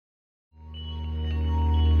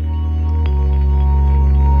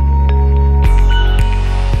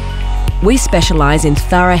We specialise in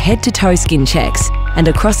thorough head-to-toe skin checks, and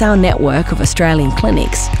across our network of Australian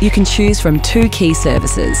clinics, you can choose from 2 key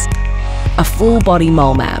services. A full-body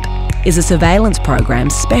Molemap is a surveillance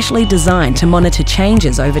program specially designed to monitor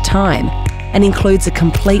changes over time and includes a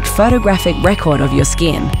complete photographic record of your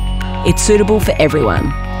skin. It's suitable for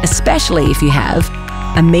everyone, especially if you have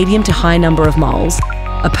a medium to high number of moles,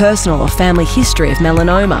 a personal or family history of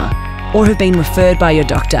melanoma, or have been referred by your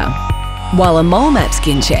doctor. While a Molemap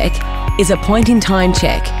skin check is a point-in-time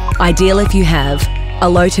check, ideal if you have a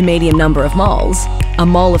low to medium number of moles, a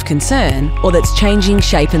mole of concern, or that's changing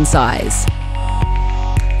shape and size.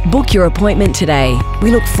 Book your appointment today.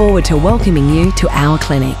 We look forward to welcoming you to our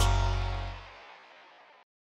clinic.